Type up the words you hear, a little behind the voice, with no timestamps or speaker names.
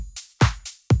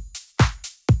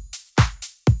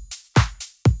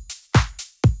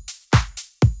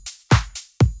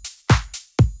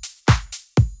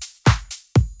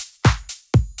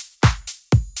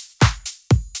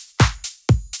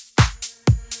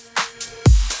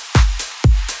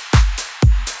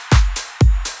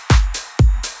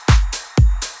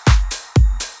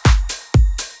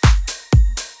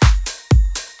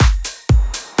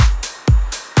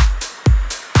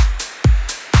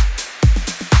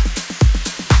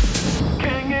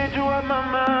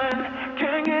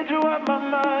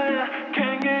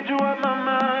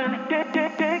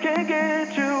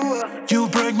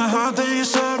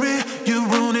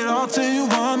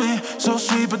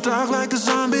super dark like a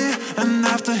zombie. And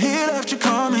after he left, you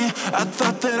called me. I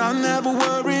thought that I'd never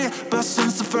worry, but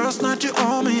since the first night you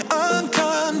owe me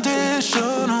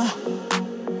unconditional.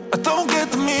 I don't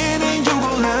get the meaning, you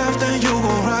go left and you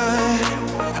go right.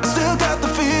 I still got the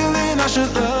feeling I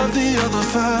should love the other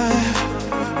five.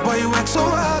 Why you act so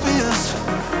obvious?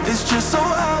 It's just so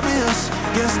obvious.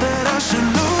 Guess that I should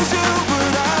lose you,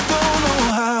 but I don't know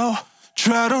how.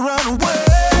 Try to run away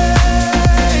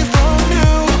from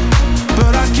you,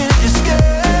 but I can't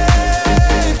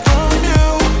escape from you.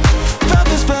 Thought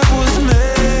this bed was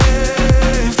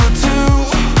made for two.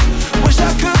 Wish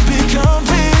I could be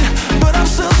complete, but I'm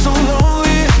still so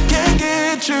lonely. Can't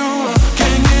get you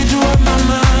up my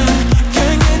mind.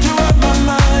 Can't get you up my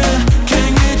mind.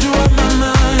 Can't get you up my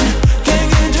mind. Can't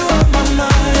get you up my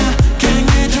mind. Can't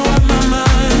get you up my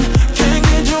mind. Can't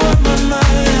get you up my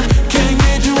mind. Can't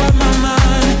get you up my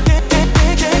mind.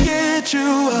 Can't get you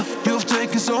up. You've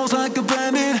taken souls like a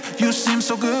bandit. You seem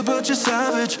so good, but you're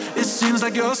savage. It seems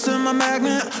like you're still my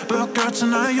magnet, but girl,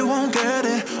 tonight you won't get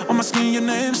it. On my skin, your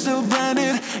name's still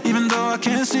branded, even though I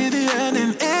can't see the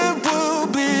ending. It will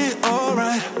be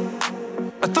alright.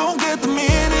 I don't get the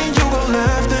meaning, you go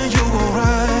left and you go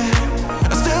right.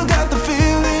 I still got the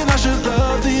feeling I should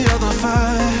love the other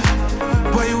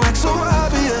five. Why you act so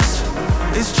obvious?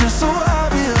 It's just so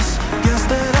obvious. Guess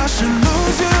that I should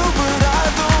lose you, but I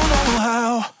don't know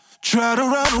how. Try to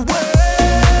run away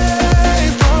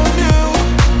from you,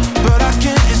 but I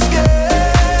can't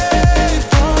escape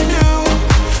from you.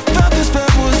 Thought this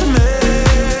bed was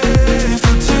made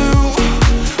for two.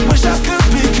 Wish I could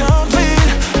be complete,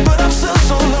 but I'm still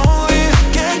so lonely.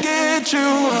 Can't get you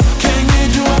up. Can't get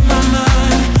you up my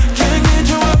mind. Can't get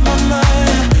you up my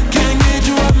mind. Can't get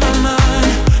you up my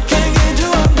mind. Can't get you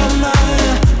up my mind.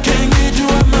 Can't get you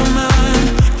up my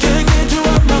mind. Can't get you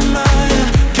up my mind.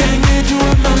 Can't get you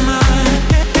up my mind.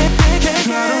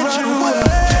 Try to run away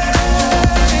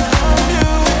from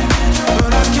you,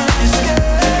 but I can't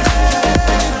escape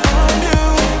from you.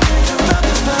 Thought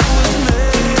this bed was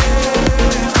made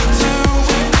for two.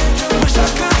 Wish I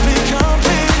could be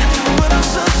complete, but I'm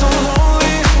still so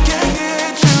lonely. Can't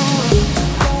get you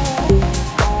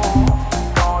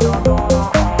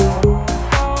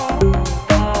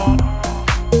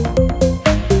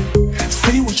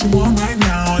Say what you want right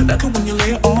now. I like it when you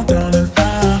lay it all down, and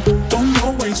I don't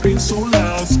know why you scream so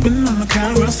loud. Spinning on the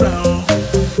carousel,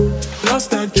 lost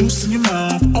that juice in your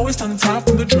mouth. Always on top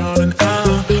from the drought, and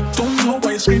I don't know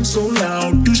why you scream so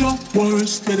loud. Use your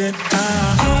words, spit it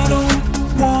out. I don't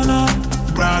wanna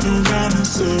ride around in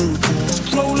circles.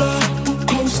 Roll up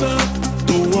closer,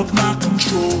 throw up my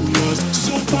controllers.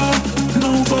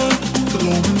 Supernova,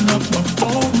 blowing up my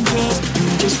phone, 'cause you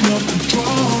just love the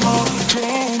drama.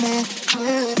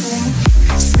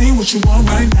 Say what you want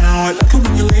right now. I like it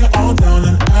when you lay it all down,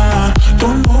 and I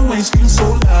don't know why you scream so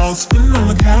loud. Spinning on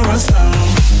the carousel,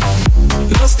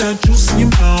 lost that juice in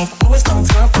your mouth. Always on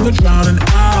top from the drought, and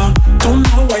I don't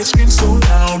know why you scream so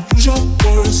loud. Use your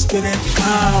words, spit it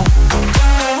out.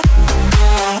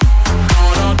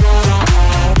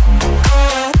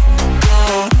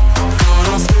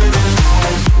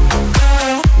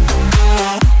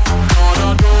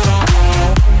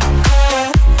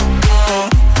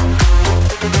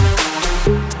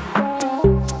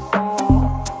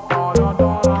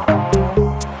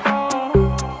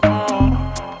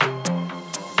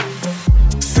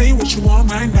 Say what you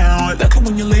want right now. I like it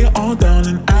when you lay it all down,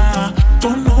 and I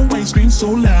don't know why you scream so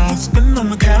loud. Spinning on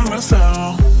the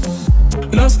carousel,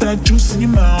 lost that juice in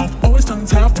your mouth. Always on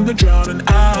top from the drought, and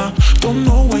I don't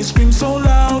know why you scream so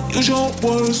loud. Use your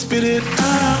words, spit it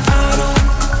out. I don't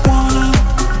wanna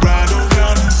ride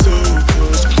around in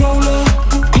circles. Roll up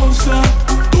closer,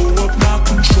 throw up my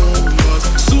controllers.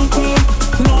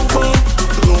 Supernova,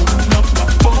 blowing up my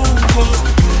phone, 'cause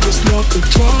you just love the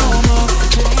drama.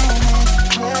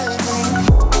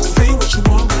 Say what you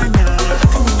want right now. I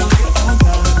like it when you lay it all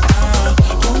down, and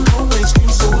I don't know why you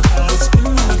scream so loud.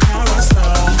 Spinning on the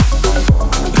carousel,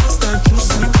 lost that juice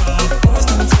in your mouth. Always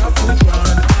on top of the ground,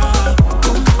 and I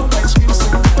don't know why you scream so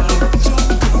loud. Use your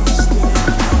words,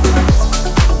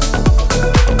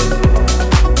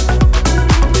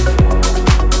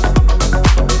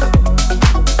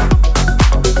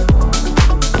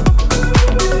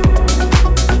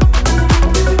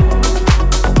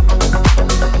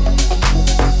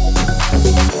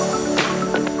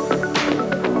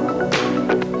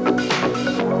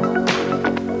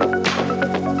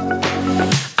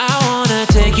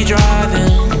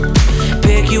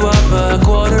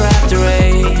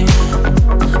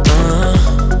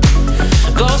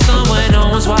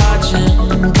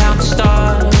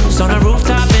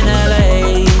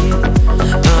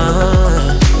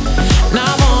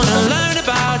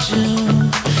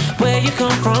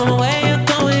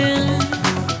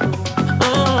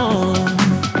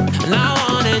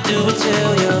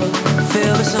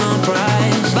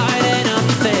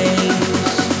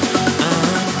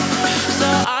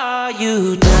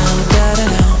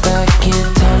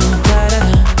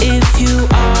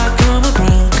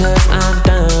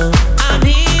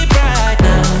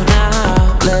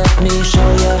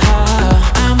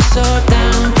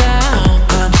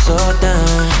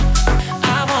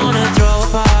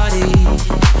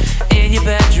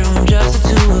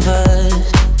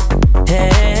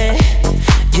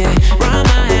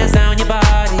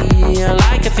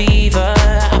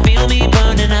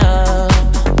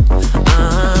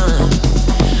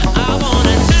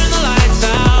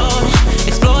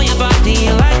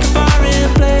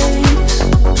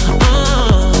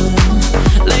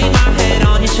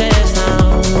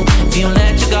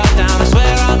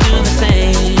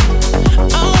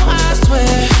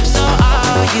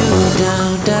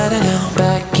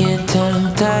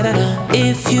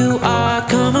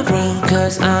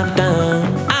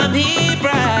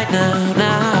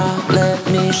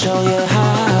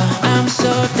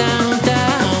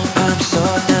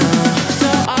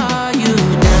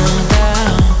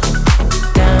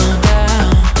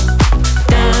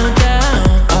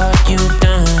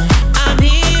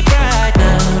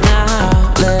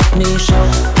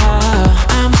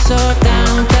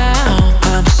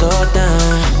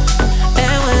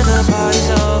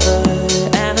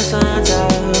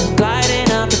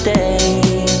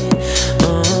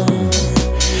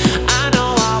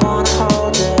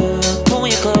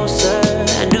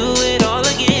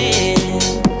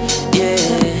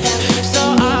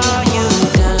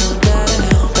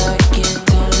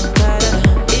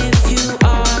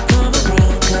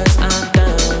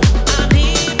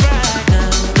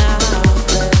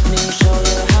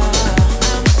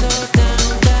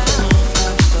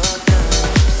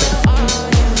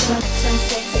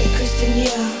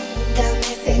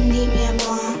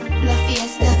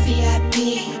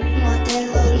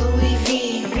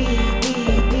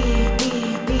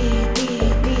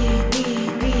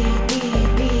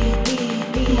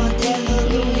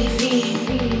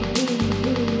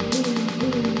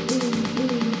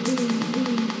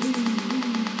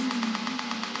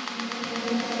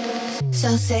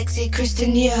 So sexy,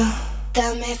 Christian Dior,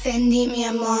 dame Fendi, mi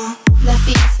amor. La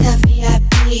fiesta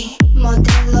VIP,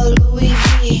 modelo Louis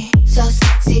V. So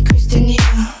sexy, Christian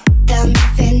Dior, dame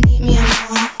Fendi, mi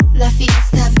amor. La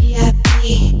fiesta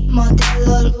VIP,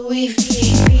 modelo Louis V.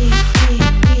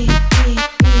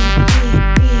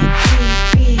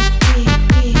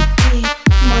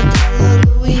 Modelo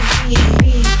Louis V.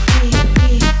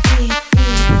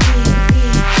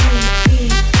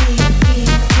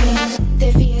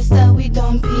 De fiesta we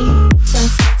don't be so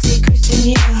sexy,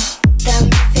 Christian Dior,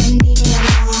 dame Fendi, mi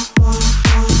amor.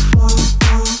 La fiesta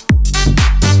VIP,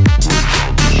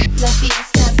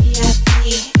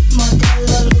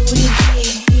 modelo Louis V.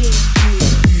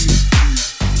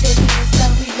 De fiesta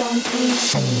we don't be.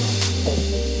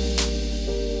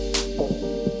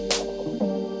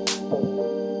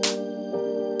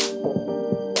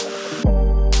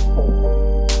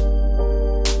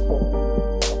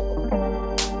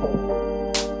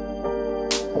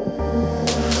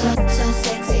 So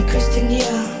sexy, Christian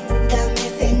Dior, dame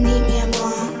Fendi, mi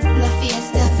amor. La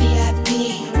fiesta VIP,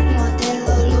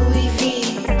 modelo Louis V.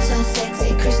 So sexy,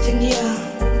 Christian Dior,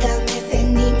 dame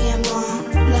Fendi, mi amor.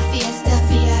 La fiesta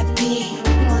VIP,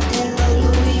 modelo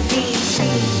Louis V.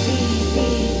 So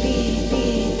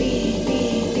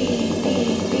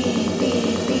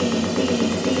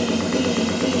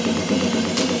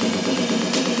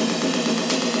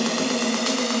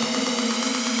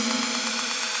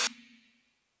sexy, Christian Dior,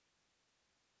 dame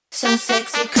Fendi, mi amor. So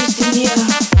sexy, Christian Dior,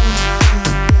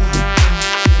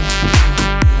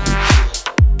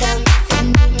 dame Fendi, mi amor. De fiesta we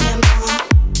don't be.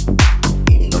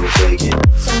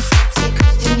 So sexy,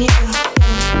 Christian Dior,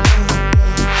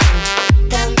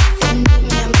 dame Fendi, mi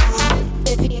amor.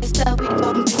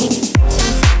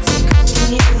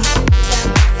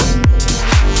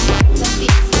 La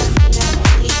fiesta VIP,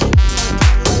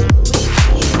 modelo Louis V.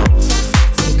 So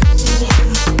sexy, Christian Dior, dame Fendi, mi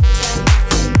amor.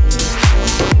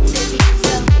 De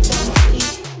fiesta we don't be.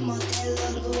 Modelo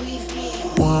Louis V.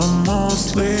 One more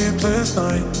sleepless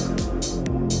night,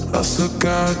 I still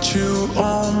got you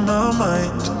on my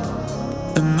mind,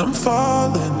 and I'm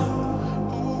falling.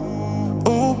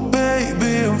 Oh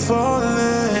baby, I'm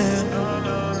falling.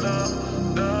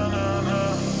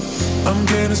 I'm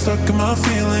getting stuck in my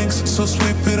feelings, so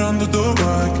sweep it under the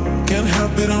rug. Can't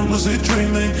help it, I'm lucid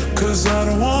dreaming, cause I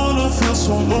don't wanna feel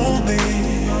so lonely.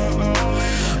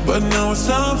 But now it's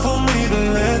time for me to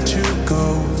let you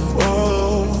go.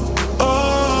 Oh,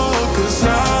 oh, cause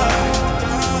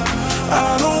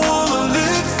I don't wanna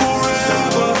live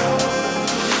forever.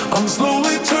 I'm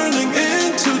slowly turning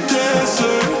into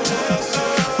desert.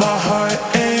 My heart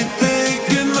ain't big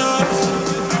enough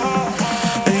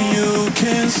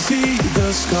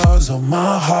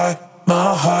my heart,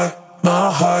 my heart,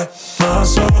 my heart, my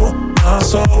soul, my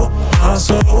soul, my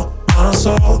soul, my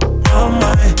soul, my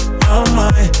mind, my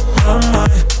mind, my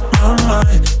mind, my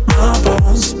mind, my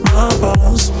bones, my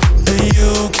bones. And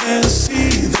you can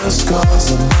see the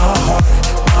scars in my heart,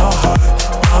 my heart,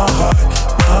 my heart,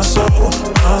 my soul,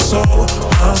 my soul,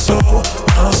 my soul,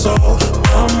 my soul,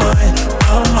 my mind,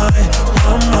 my mind,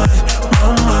 my mind, my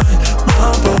mind,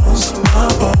 my bones, my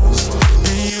bones.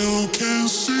 And you can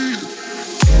see,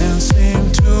 can't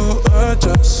seem to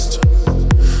adjust.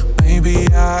 Maybe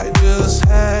I just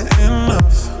had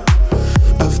enough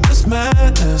of this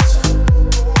madness.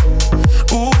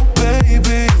 Ooh,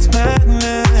 baby, it's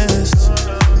madness.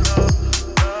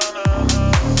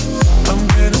 I'm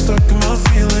getting stuck in my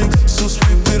feelings, so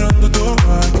sweep it under the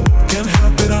rug. Can't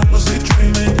help it, I'm mostly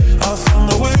dreaming. I'll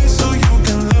find a way so you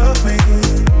can love me.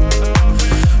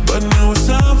 But now it's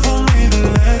time for me to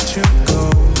let you go.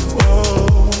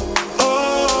 Oh,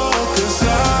 oh, 'cause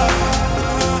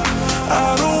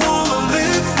I don't wanna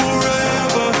live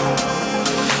forever.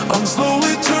 I'm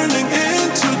slowly turning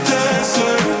into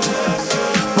desert.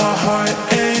 My heart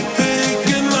ain't big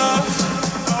enough,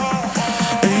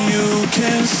 and you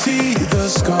can see the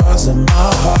scars in my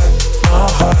heart, my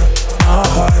heart, my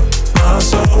heart, my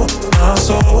soul, my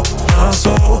soul, my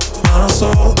soul, my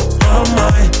soul, my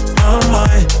mind, my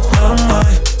mind, my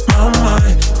mind, my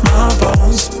mind, my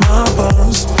bones, my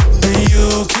bones. And you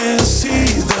can see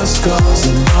the scars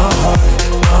in my heart,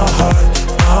 my heart,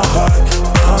 my heart,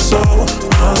 my soul,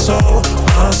 my soul,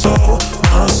 my soul,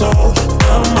 my soul,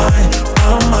 my mind,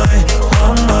 my mind, my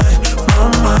mind, my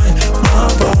mind, my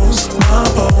bones, my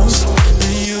bones.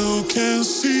 And you can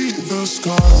see the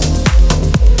scars.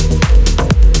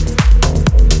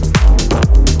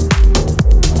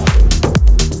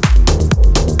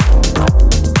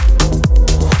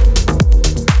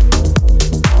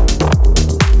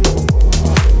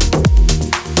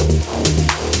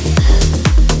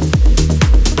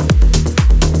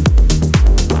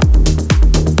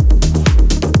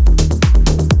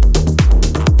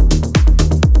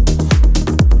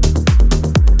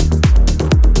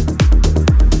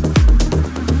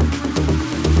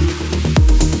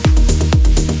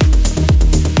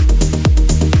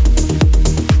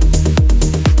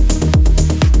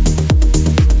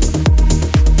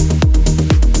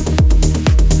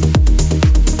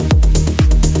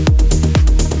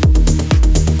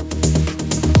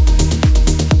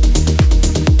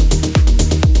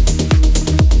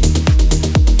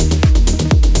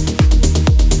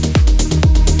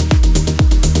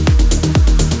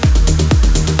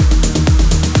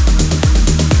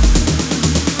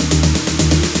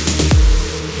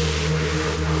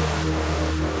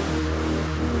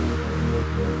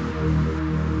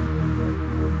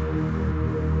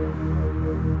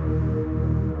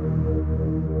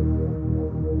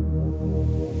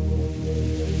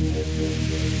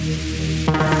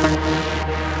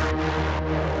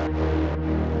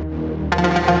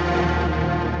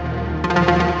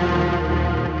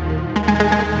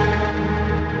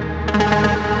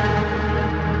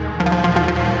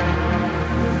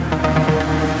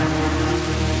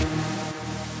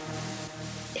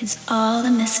 It's all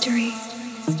a mystery.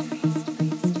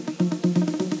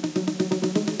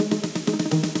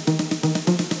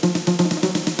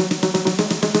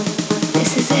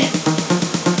 This is it.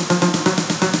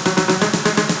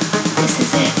 This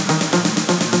is it.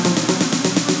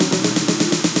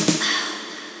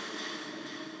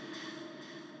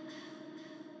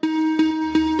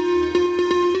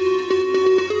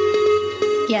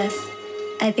 Yes,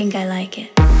 I think I like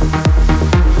it.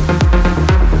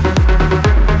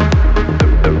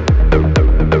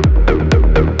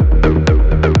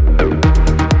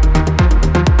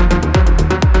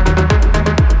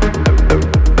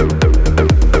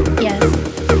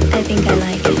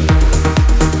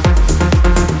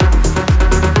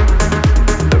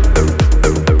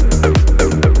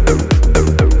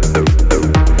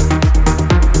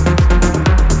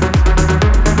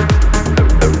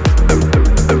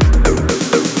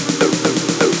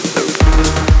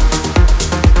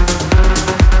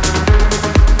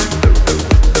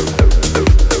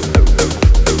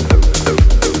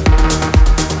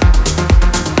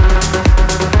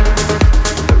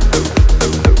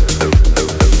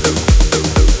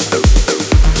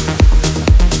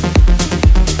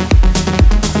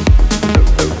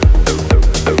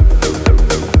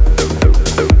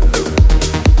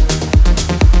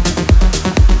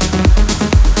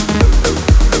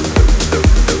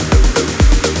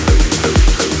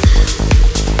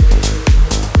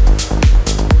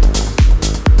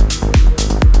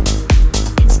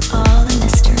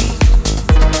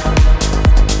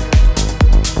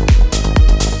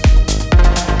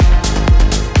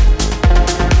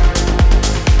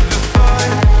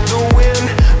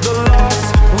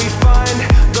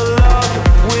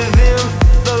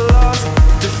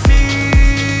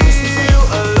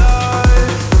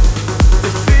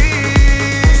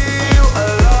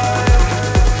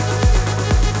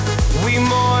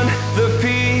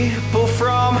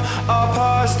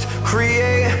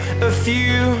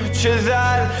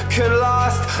 that could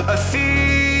last. I feel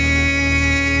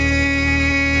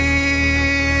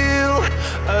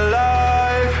alive.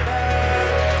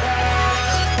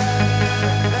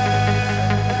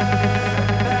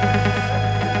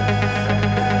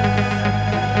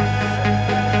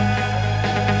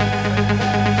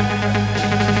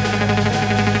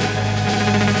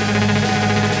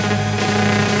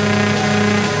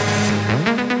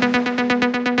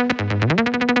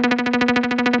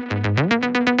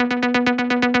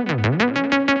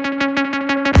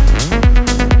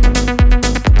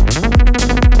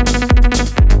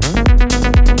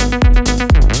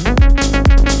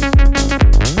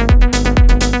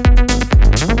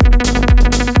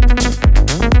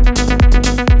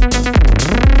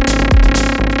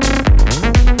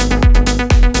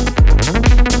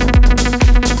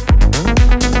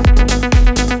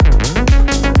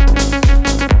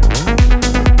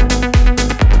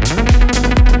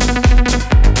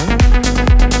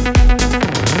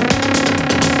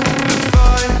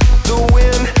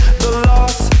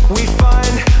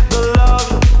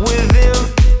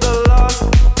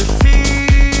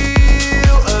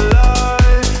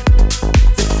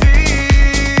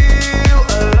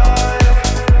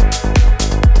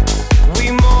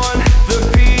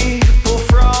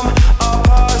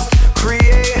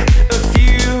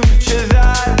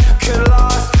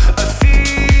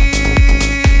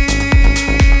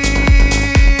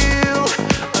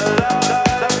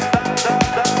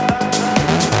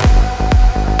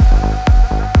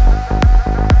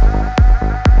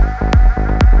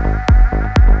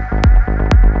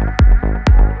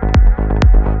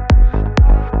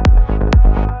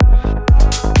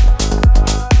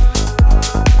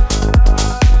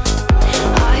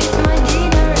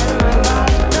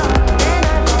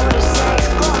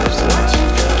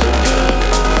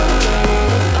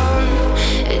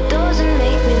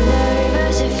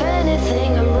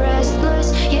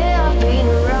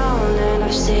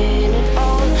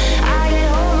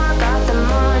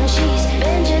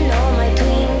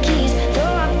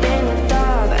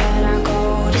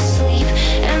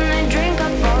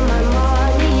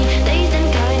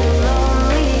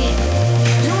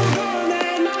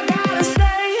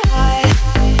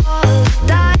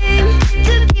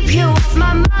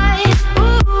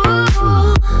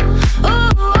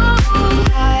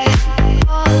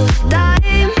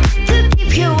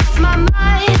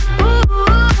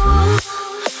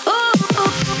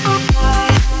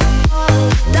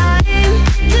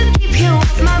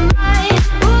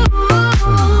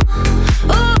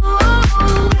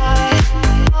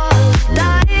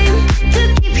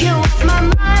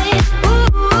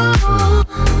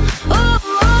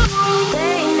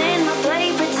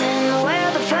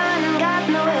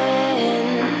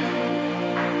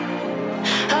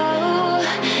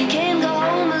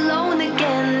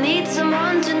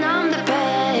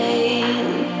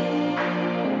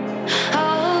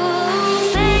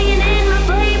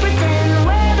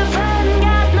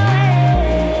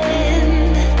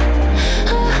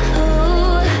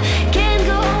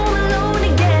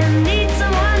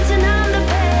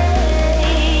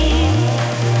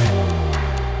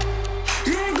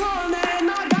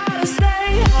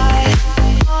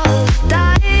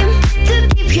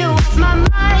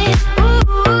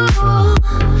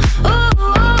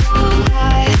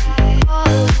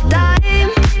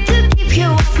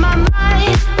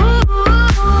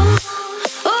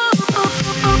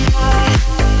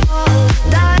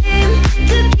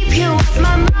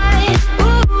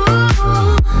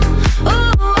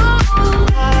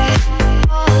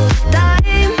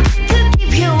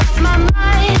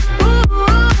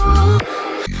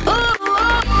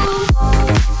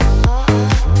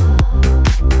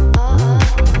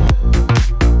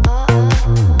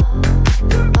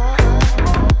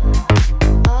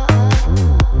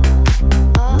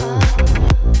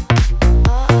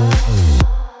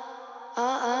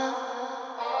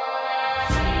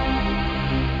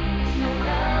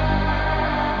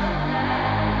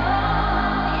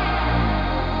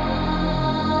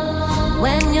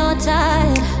 When you're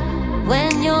tired,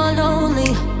 when you're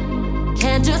lonely,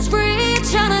 can't just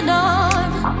reach out an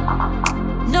arm.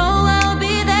 No, I'll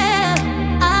be there,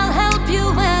 I'll help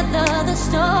you weather the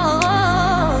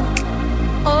storm.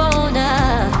 Oh,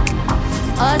 nah,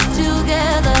 us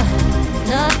together,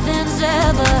 nothing's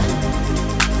ever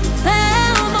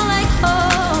felt more like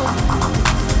home.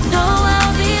 No,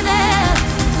 I'll be there,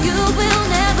 you will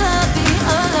never be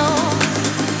alone.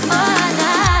 Oh,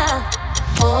 nah,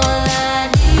 all I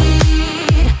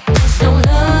need is your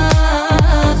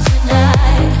love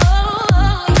tonight.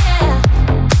 Oh, yeah.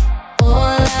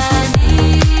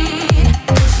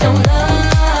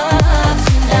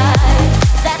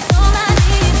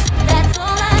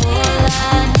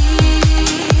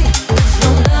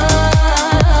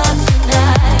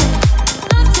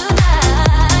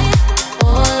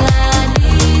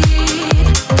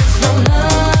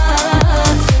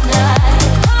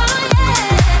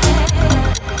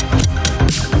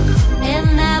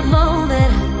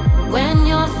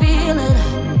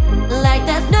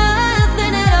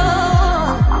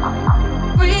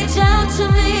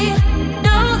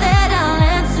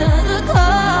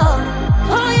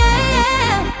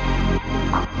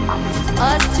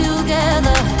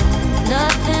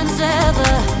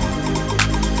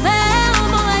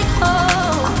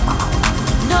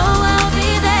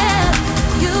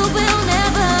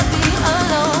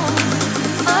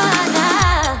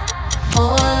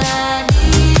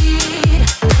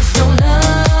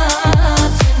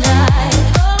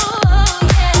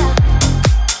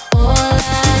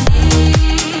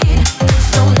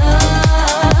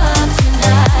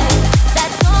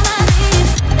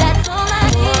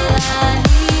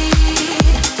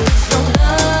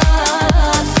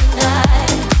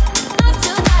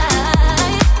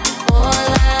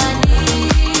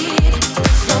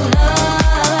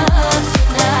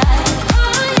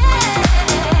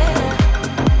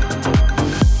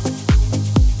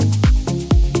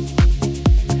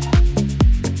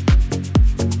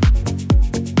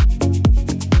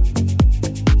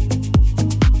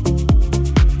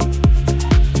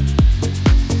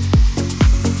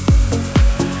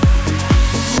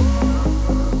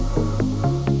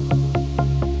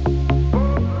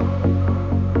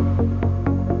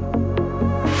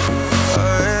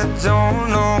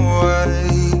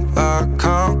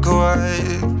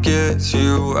 get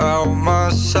you out my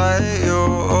sight.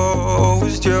 You're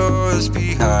always just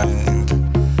behind.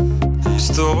 This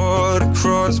thought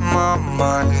across my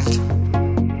mind.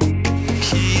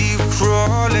 Keep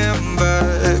crawling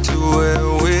back to where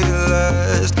we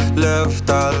last left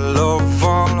our love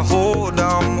on hold.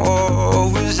 I'm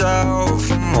always out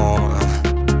for more.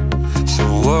 So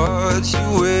what you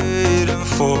waiting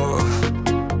for?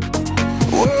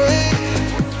 Wait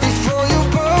before you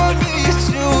burn me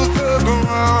to the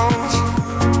ground.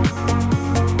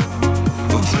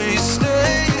 Please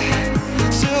stay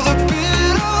till the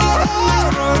beat of our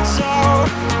heart runs out.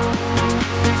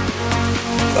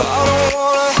 I don't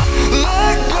wanna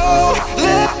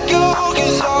let go,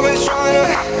 'cause I've been trying to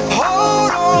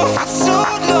hold on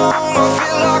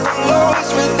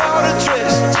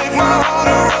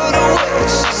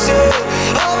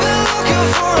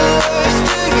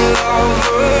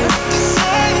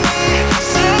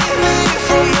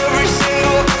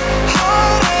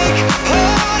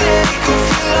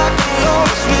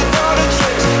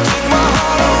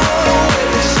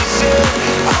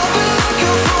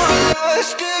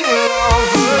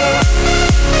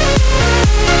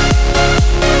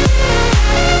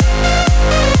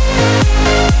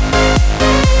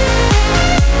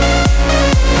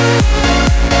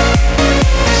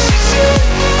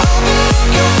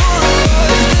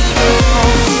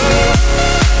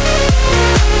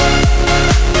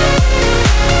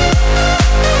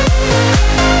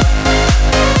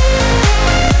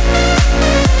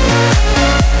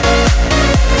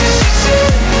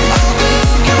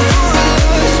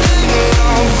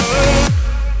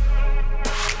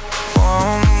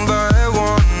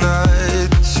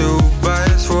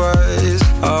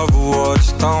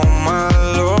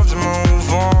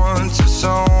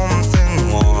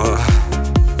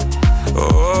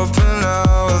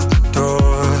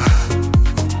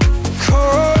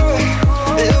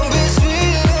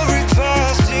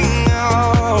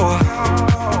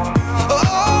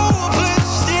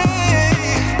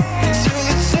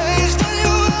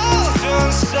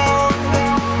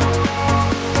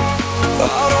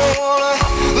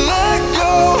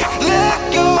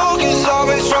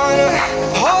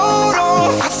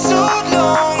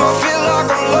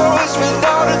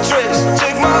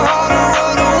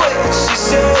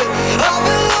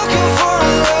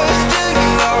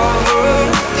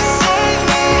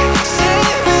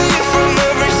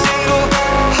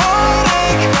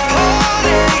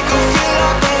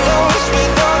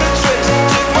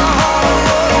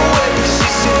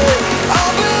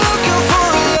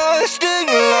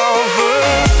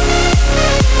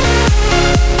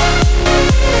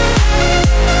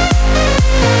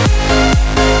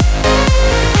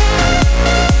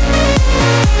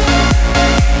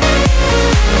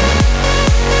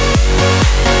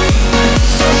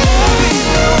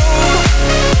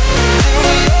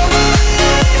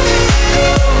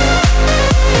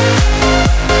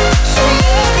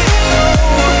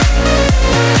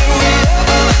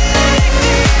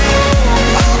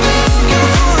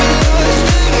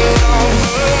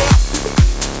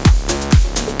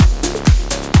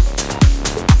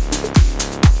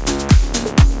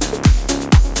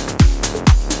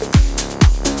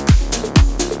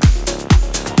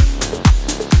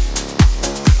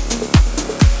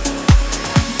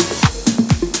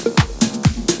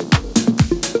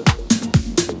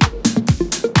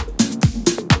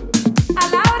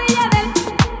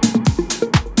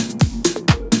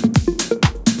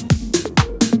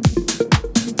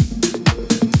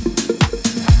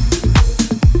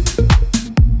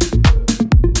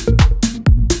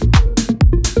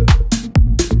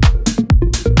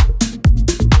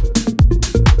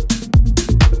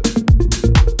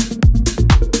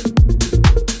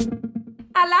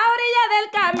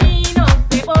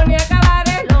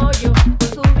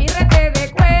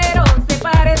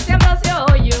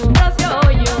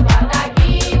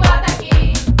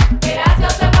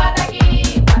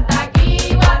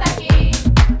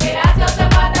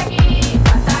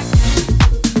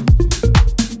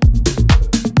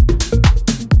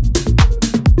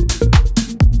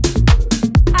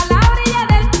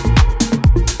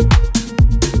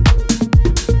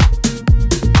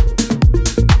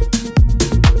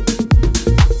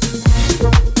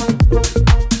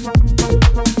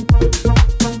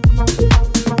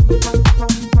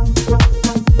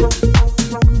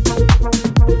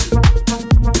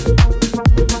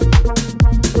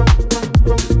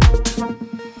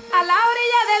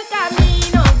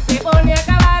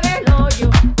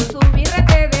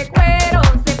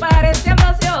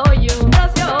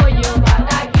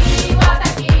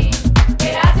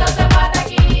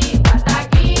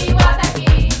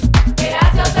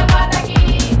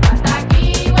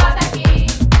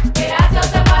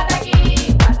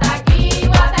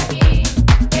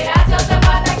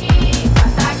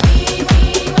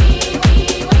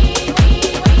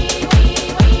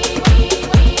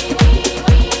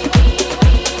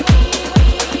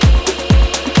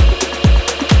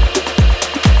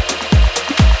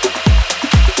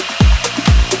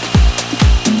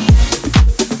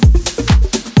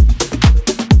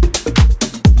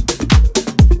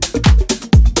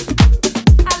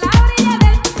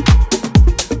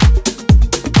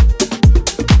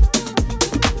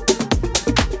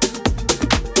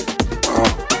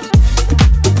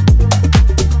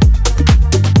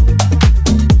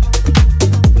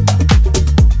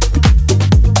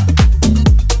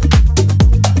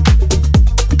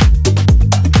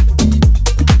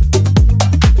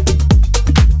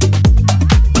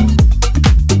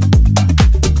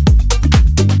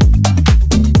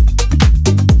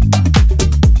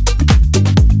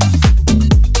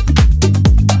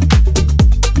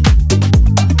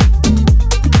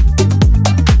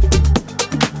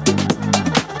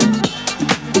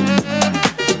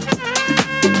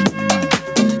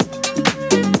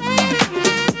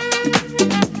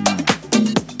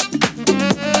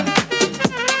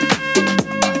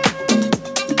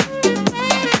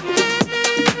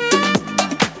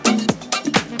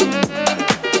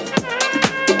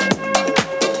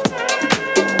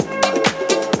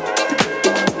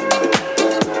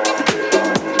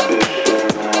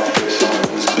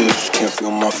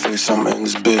face, I'm in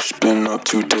this bitch. Been up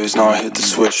 2 days, now I hit the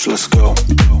switch, let's go.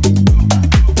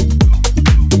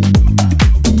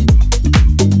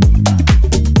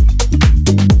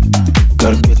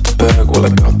 Gotta get the bag, well I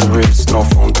got the wrist. No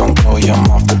phone, don't call, yeah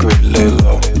I'm off the grid, lay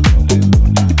low.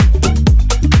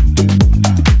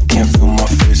 Can't feel my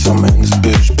face, I'm in this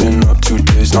bitch. Been up 2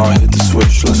 days, now I hit the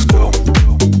switch, let's go.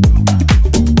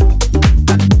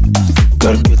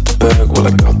 Gotta get the bag, well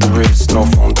I got the wrist. No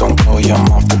phone, don't call, yeah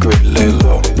I'm off the grid, lay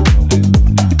low.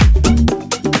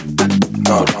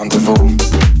 No rendezvous.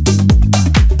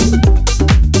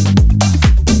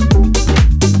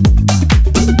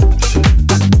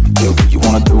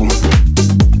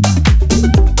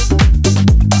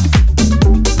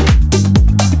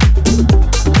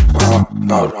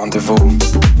 No rendezvous.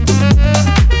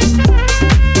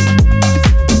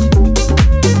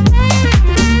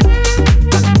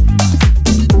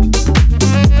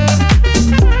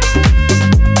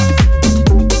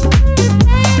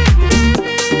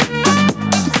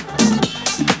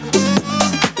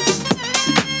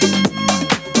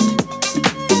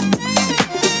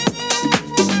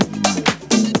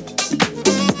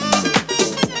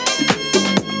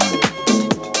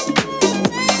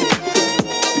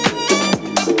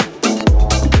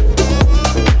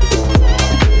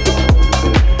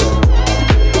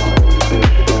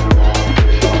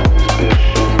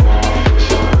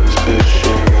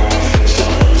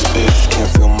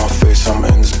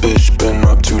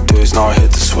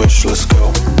 Let's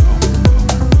go.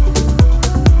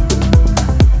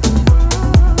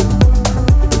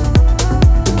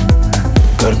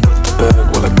 Gotta get the bag,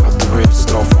 well I got the wrist.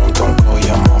 No phone, don't call,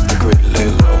 yeah I'm off the grid, lay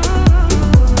low.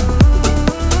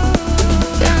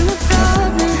 In the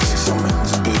darkness, I'm in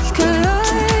this bitch, been up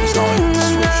 2 days, now I hit the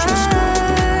switch, let's go.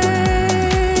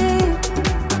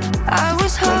 I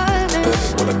was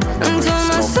heartless until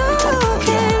my soul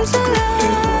came to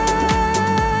life,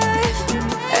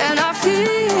 and I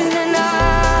feel it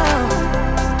now.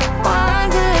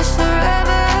 Want this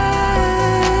forever,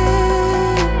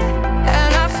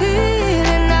 and I feel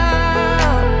it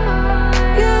now.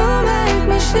 You make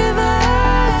me shiver,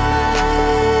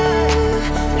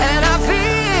 and I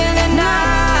feel it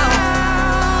now.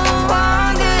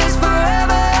 Want this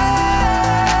forever.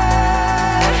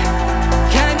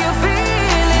 Can you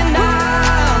feel it now?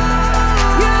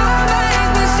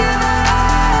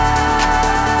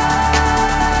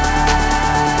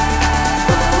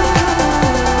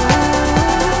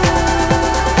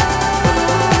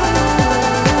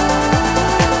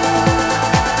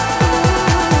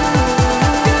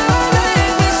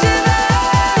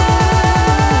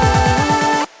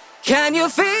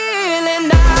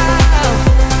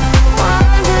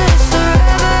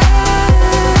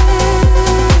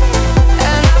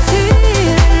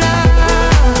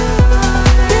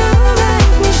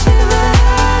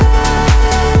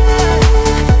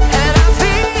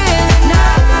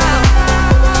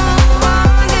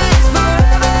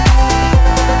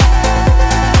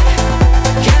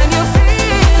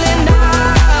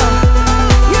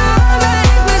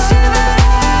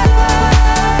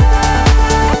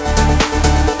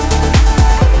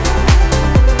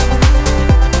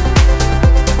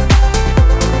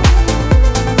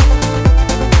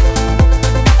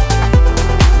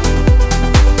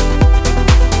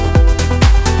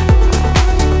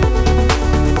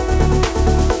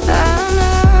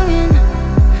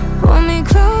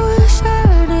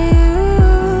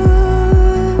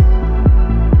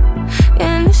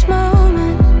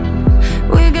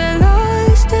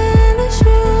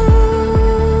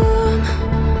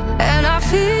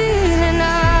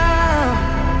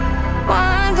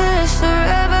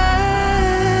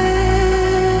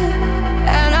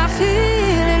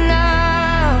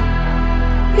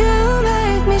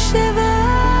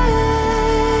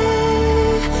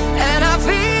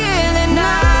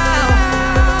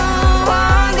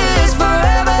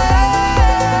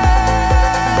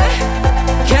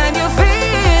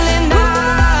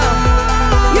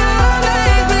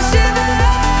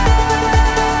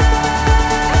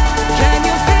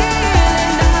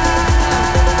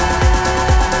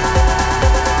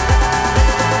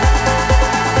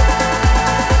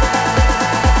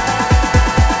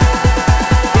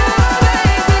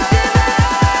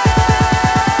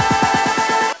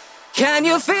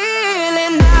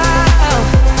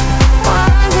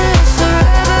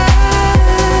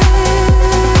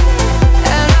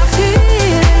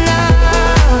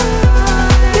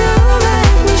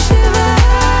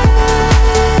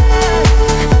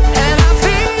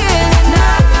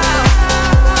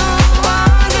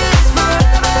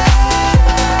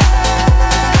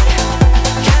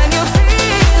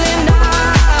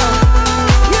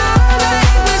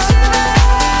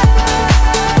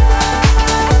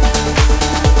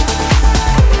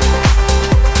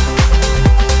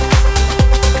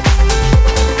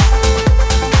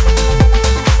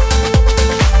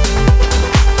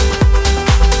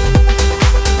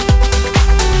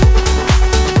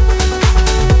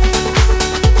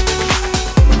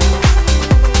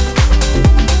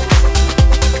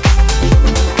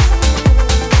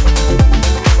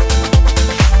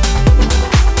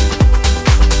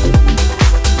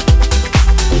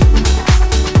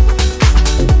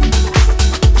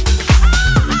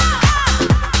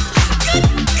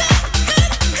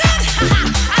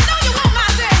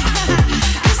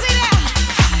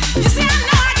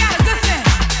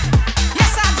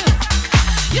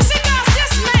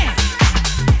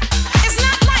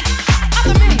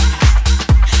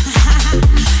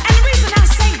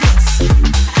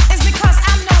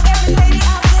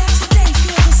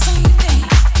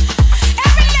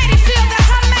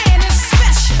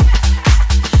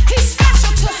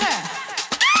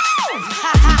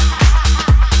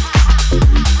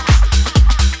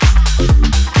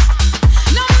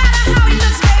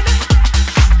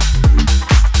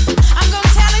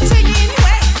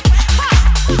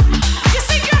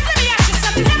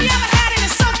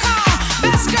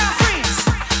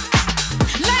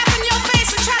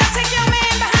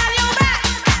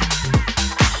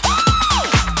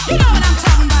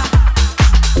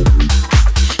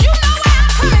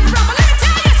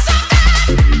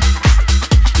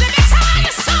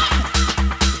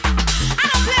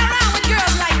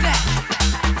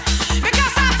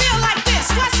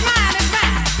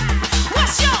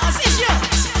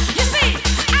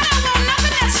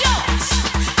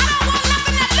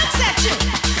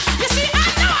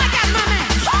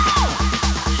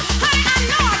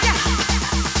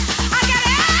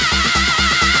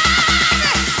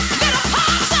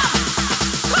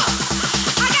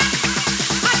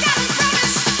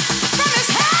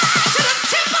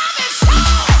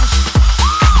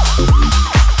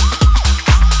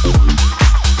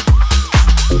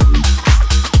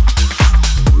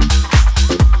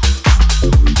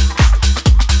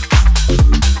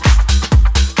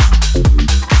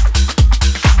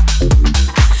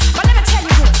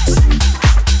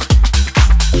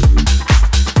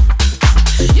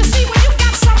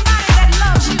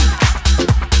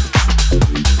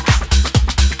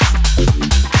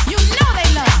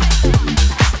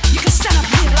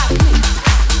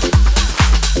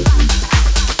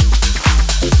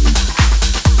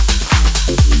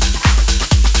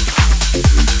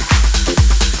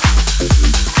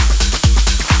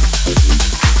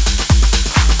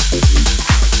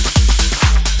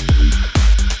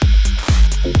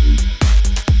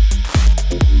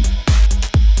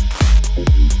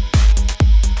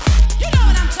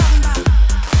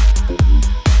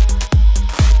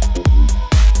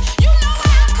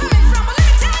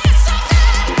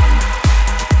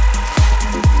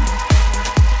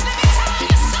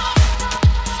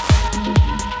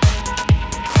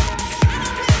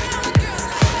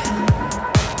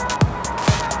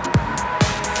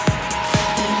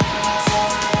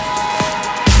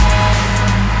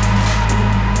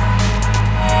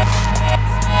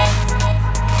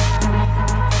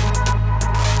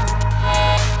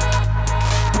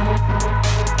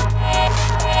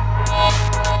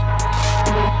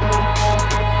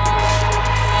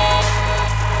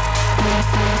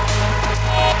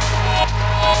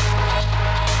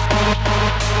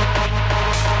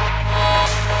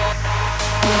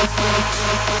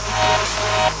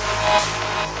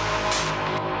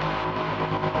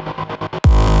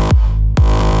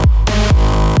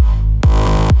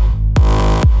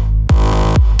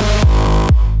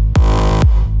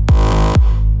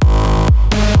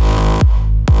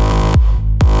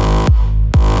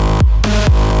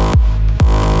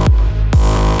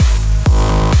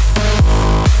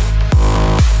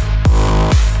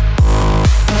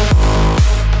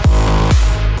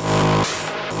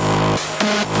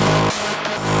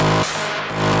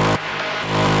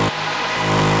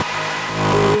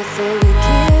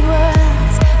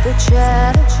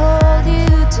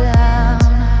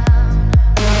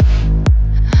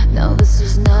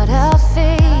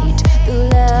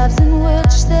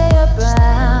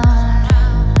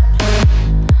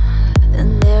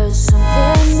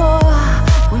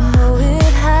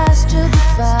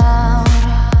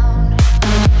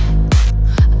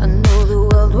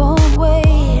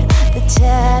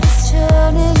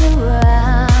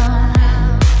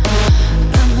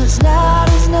 There's not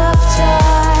enough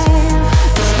time,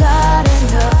 there's not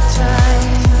enough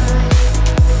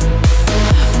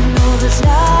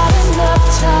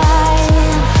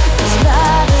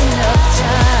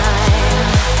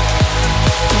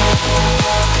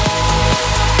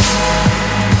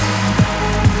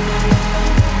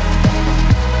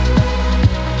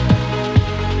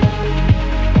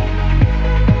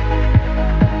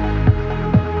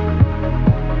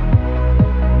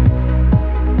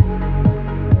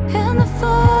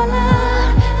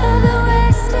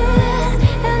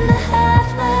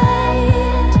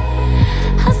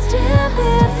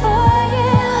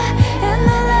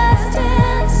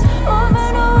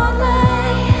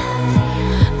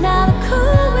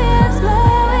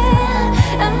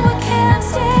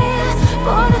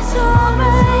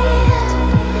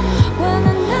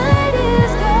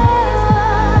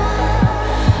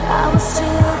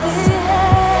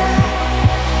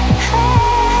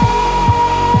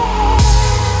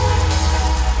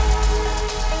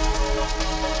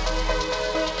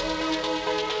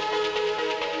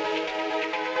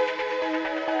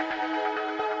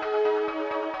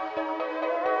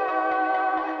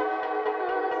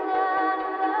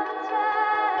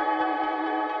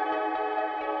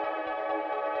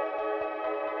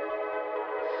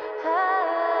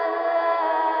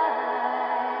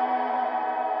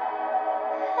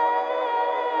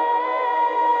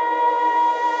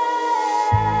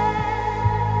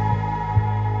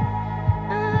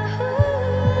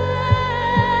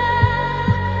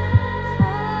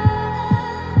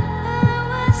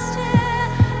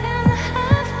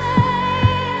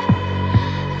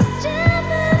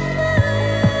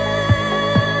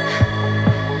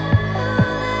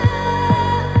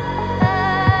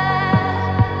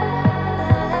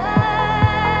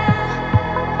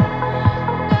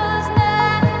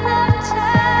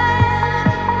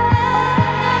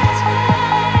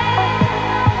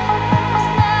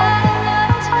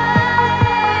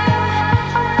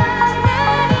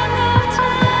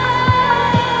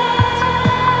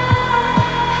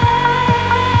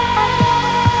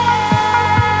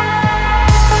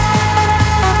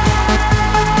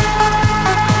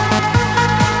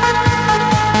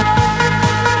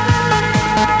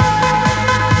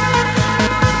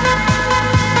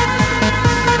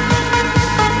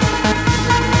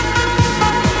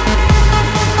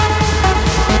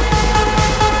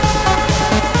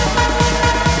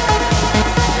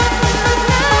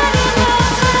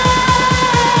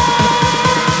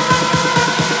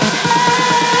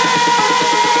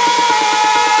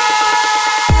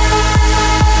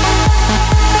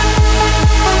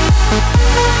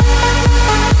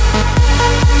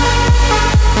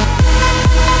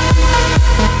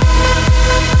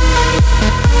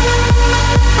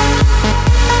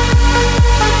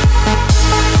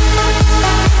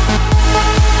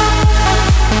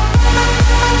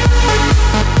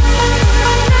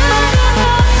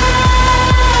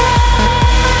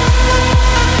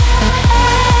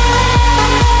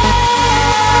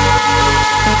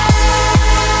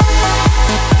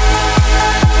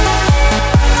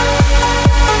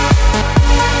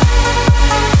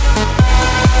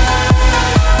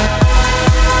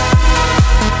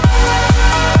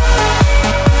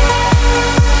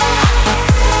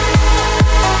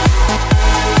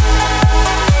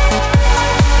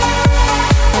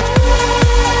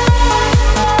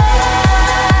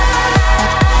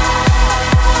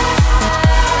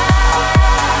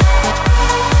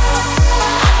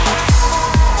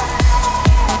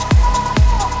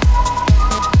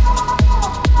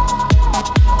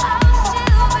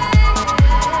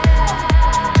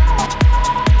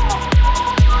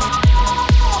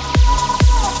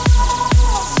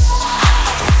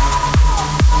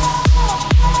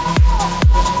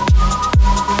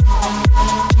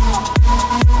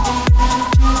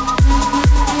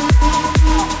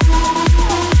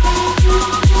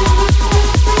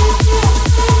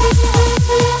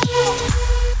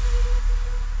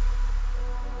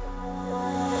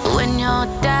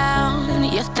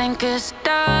is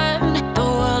done, the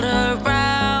world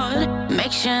around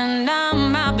makes you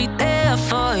numb. I'll be there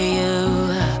for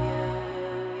you.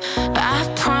 I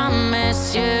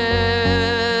promise you,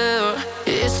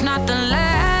 it's not the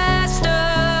last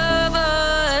of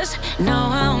us. No,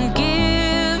 I won't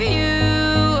give you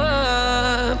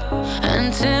up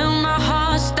until my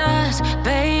heart stops.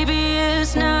 Baby,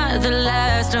 it's not the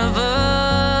last of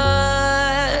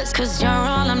us. 'Cause you're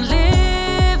all